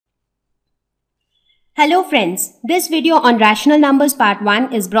Hello friends, this video on rational numbers part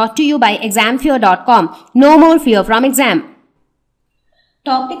 1 is brought to you by examfear.com. No more fear from exam.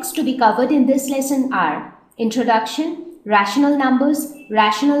 Topics to be covered in this lesson are Introduction, Rational numbers,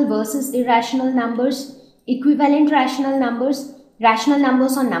 Rational versus irrational numbers, Equivalent rational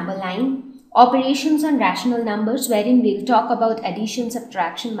numbers on number line, Operations on rational numbers wherein we will talk about addition,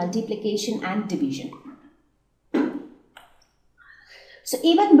 subtraction, multiplication and division. So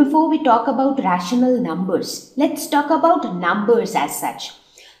even before we talk about rational numbers, let's talk about numbers as such.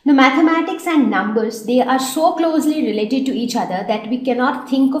 Now mathematics and numbers, they are so closely related to each other that we cannot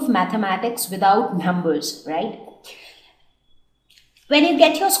think of mathematics without numbers, right? When you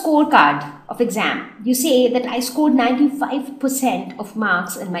get your scorecard of exam, you say that I scored 95% of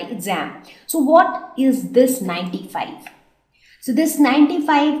marks in my exam. So what is this 95? So this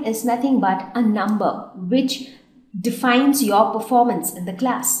 95 is nothing but a number which defines your performance in the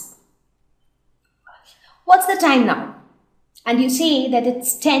class. What's the time now? And you say that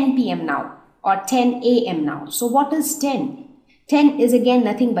it's 10 p.m. now or 10 a.m. now. So what is 10? 10 is again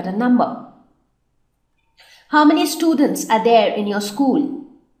nothing but a number. How many students are there in your school?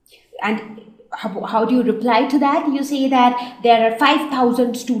 And how do you reply to that? You say that there are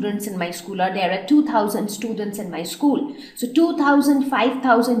 5,000 students in my school or there are 2,000 students in my school. So 2,000,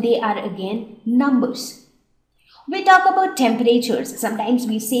 5,000, they are again numbers. We talk about temperatures. Sometimes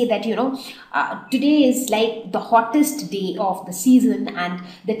we say that, today is like the hottest day of the season and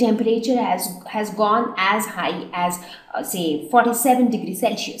the temperature has gone as high as, say, 47 degrees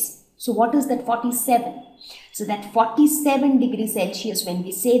Celsius. So what is that 47? So that 47 degrees Celsius, when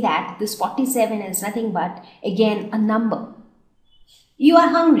we say that, this 47 is nothing but, again, a number. You are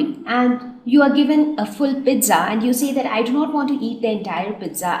hungry and you are given a full pizza and you say that I do not want to eat the entire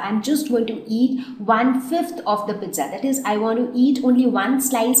pizza. I'm just going to eat 1/5 of the pizza. That is, I want to eat only one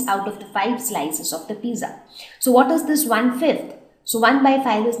slice out of the 5 slices of the pizza. So what is this 1/5? So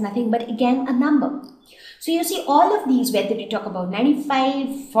 1/5 is nothing but again a number. So you see all of these, whether you talk about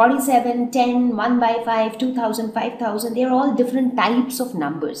 95, 47, 10, 1/5, 2,000, 5,000, they're all different types of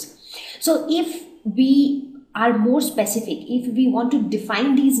numbers. So if we are more specific, if we want to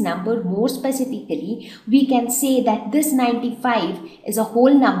define these numbers more specifically, we can say that this 95 is a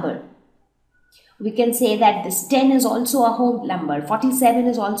whole number. We can say that this 10 is also a whole number, 47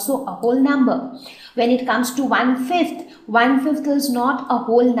 is also a whole number. When it comes to 1/5, 1/5 is not a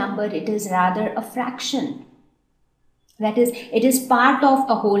whole number, it is rather a fraction. That is, it is part of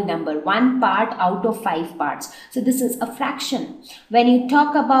a whole number, one part out of 5 parts. So this is a fraction. When you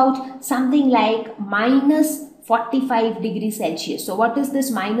talk about something like minus 45 degrees Celsius. So what is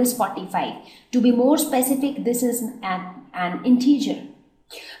this minus 45? To be more specific, this is an integer.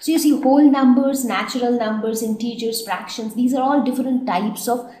 So you see whole numbers, natural numbers, integers, fractions, these are all different types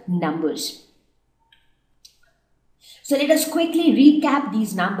of numbers. So let us quickly recap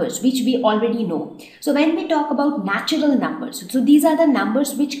these numbers which we already know. So when we talk about natural numbers, so these are the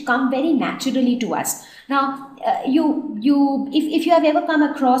numbers which come very naturally to us. Now, if you have ever come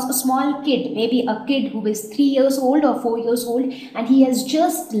across a small kid, maybe a kid who is 3 years old or 4 years old, and he has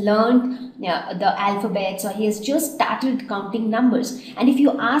just learned the alphabets or he has just started counting numbers, and if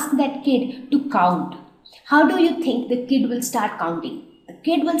you ask that kid to count, how do you think the kid will start counting? The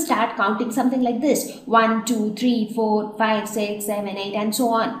kid will start counting something like this: 1, 2, 3, 4, 5, 6, 7, 8 and so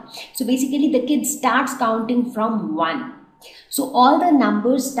on. So basically the kid starts counting from 1. So all the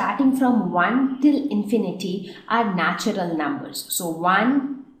numbers starting from 1 till infinity are natural numbers. So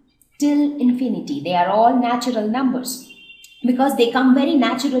 1 till infinity, they are all natural numbers because they come very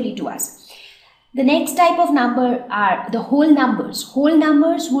naturally to us. The next type of number are the whole numbers. Whole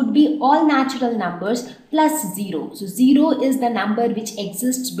numbers would be all natural numbers plus 0. So 0 is the number which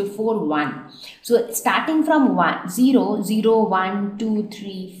exists before 1. So starting from 1, 0, 0, 1, 2,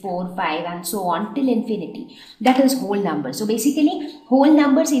 3, 4, 5 and so on till infinity. That is whole numbers. So basically whole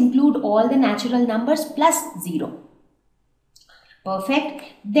numbers include all the natural numbers plus 0. Perfect.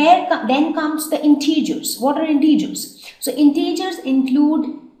 Then comes the integers. What are integers? So integers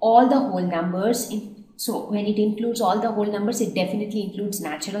include all the whole numbers. So when it includes all the whole numbers, it definitely includes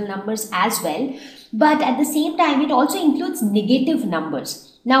natural numbers as well. But at the same time, it also includes negative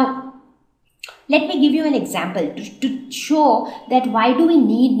numbers. Now, let me give you an example to show that why do we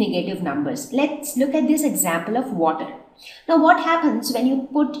need negative numbers. Let's look at this example of water. Now, what happens when you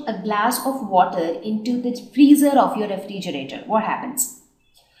put a glass of water into the freezer of your refrigerator? What happens?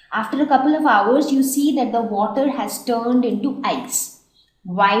 After a couple of hours, you see that the water has turned into ice.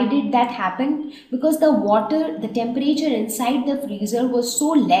 Why did that happen? Because the temperature inside the freezer was so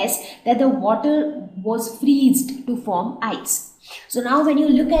less that the water was freezed to form ice. So now when you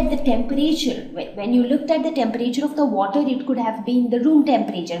look at the temperature, when you looked at the temperature of the water, it could have been the room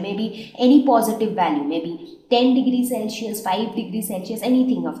temperature, maybe any positive value, maybe 10 degrees Celsius, 5 degrees Celsius,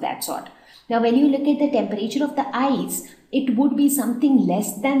 anything of that sort. Now when you look at the temperature of the ice, it would be something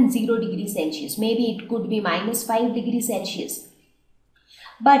less than 0 degrees Celsius. Maybe it could be minus 5 degrees Celsius.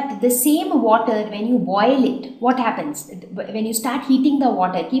 But the same water, when you boil it, what happens? When you start heating the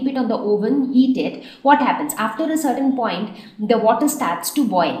water, keep it on the oven, heat it, what happens? After a certain point, the water starts to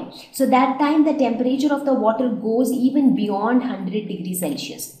boil. So that time the temperature of the water goes even beyond 100 degrees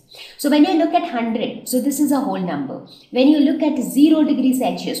Celsius. So when you look at 100, so this is a whole number. When you look at 0 degrees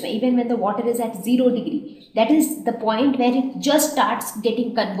Celsius, even when the water is at 0 degree, that is the point where it just starts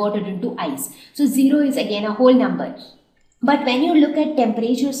getting converted into ice. So 0 is again a whole number. But when you look at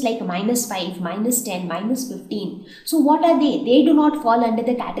temperatures like minus 5, minus 10, minus 15, so what are they? They do not fall under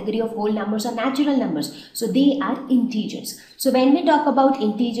the category of whole numbers or natural numbers. So they are integers. So when we talk about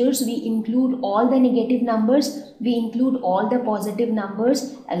integers, we include all the negative numbers, we include all the positive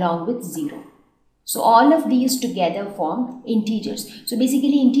numbers along with 0. So all of these together form integers. So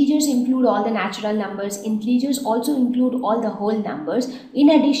basically integers include all the natural numbers. Integers also include all the whole numbers.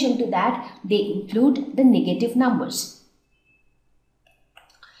 In addition to that, they include the negative numbers.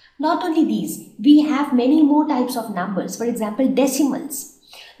 Not only these, we have many more types of numbers. For example, decimals.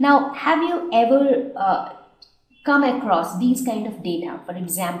 Now, have you ever come across these kind of data? For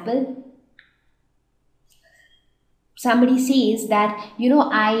example, somebody says that,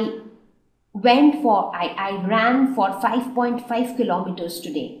 I ran for 5.5 kilometers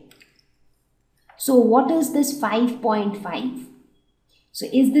today. So what is this 5.5? So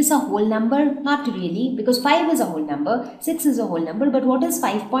is this a whole number? Not really, because 5 is a whole number, 6 is a whole number, but what is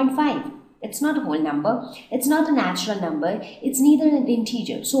 5.5? It's not a whole number, it's not a natural number, it's neither an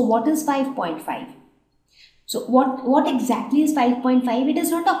integer. So what is 5.5? So what exactly is 5.5? It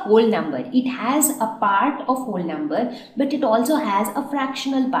is not a whole number. It has a part of whole number, but it also has a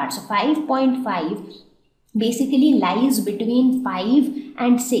fractional part. So 5.5 basically lies between 5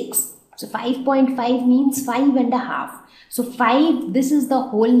 and 6. So 5.5 means 5.5. So 5, this is the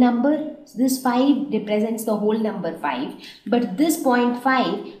whole number. This 5 represents the whole number 5. But this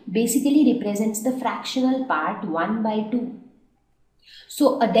 0.5 basically represents the fractional part 1/2.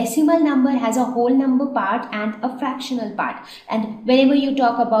 So a decimal number has a whole number part and a fractional part. And whenever you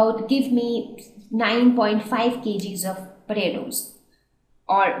talk about give me 9.5 kgs of potatoes,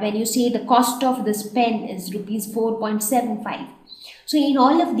 or when you say the cost of this pen is rupees 4.75. So in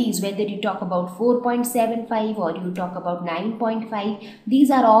all of these, whether you talk about 4.75 or you talk about 9.5, these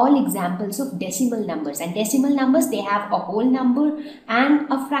are all examples of decimal numbers. And decimal numbers, they have a whole number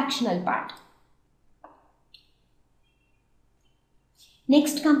and a fractional part.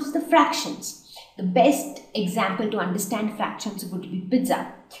 Next comes the fractions. The best example to understand fractions would be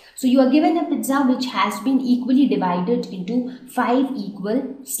pizza. So you are given a pizza which has been equally divided into 5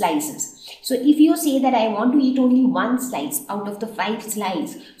 equal slices. So if you say that I want to eat only one slice out of the 5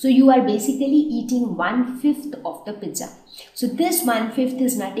 slices, so you are basically eating 1/5 of the pizza. So this 1/5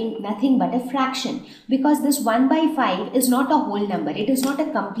 is nothing but a fraction, because this 1/5 is not a whole number. It is not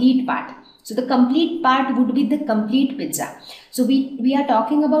a complete part. So the complete part would be the complete pizza. So we are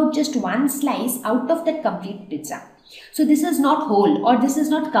talking about just one slice out of that complete pizza. So this is not whole, or this is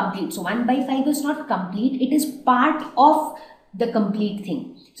not complete. So 1/5 is not complete. It is part of the complete thing.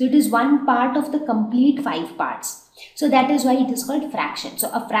 So it is one part of the complete 5 parts. So that is why it is called fraction. So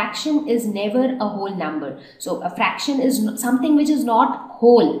a fraction is never a whole number. So a fraction is something which is not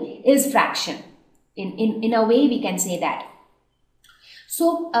whole, is fraction. In a way we can say that.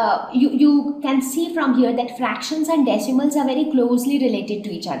 So you can see from here that fractions and decimals are very closely related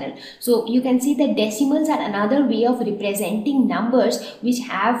to each other. So you can see that decimals are another way of representing numbers which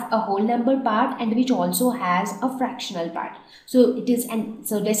have a whole number part and which also has a fractional part. So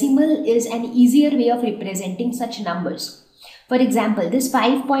decimal is an easier way of representing such numbers. For example, this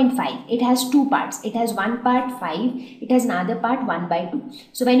 5.5, it has 2 parts. It has one part 5, it has another part 1/2.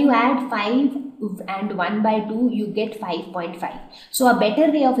 So when you add 5 and 1/2, you get 5.5. So a better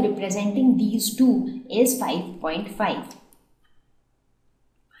way of representing these two is 5.5.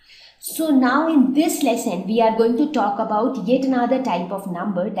 So now in this lesson, we are going to talk about yet another type of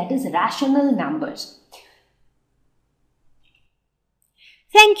number, that is rational numbers.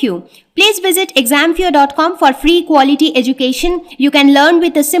 Thank you. Please visit examfear.com for free quality education. You can learn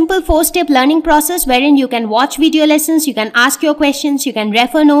with a simple 4-step learning process wherein you can watch video lessons, you can ask your questions, you can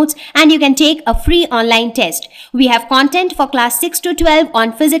refer notes, and you can take a free online test. We have content for class 6 to 12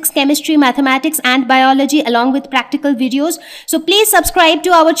 on physics, chemistry, mathematics, and biology along with practical videos. So please subscribe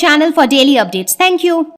to our channel for daily updates. Thank you.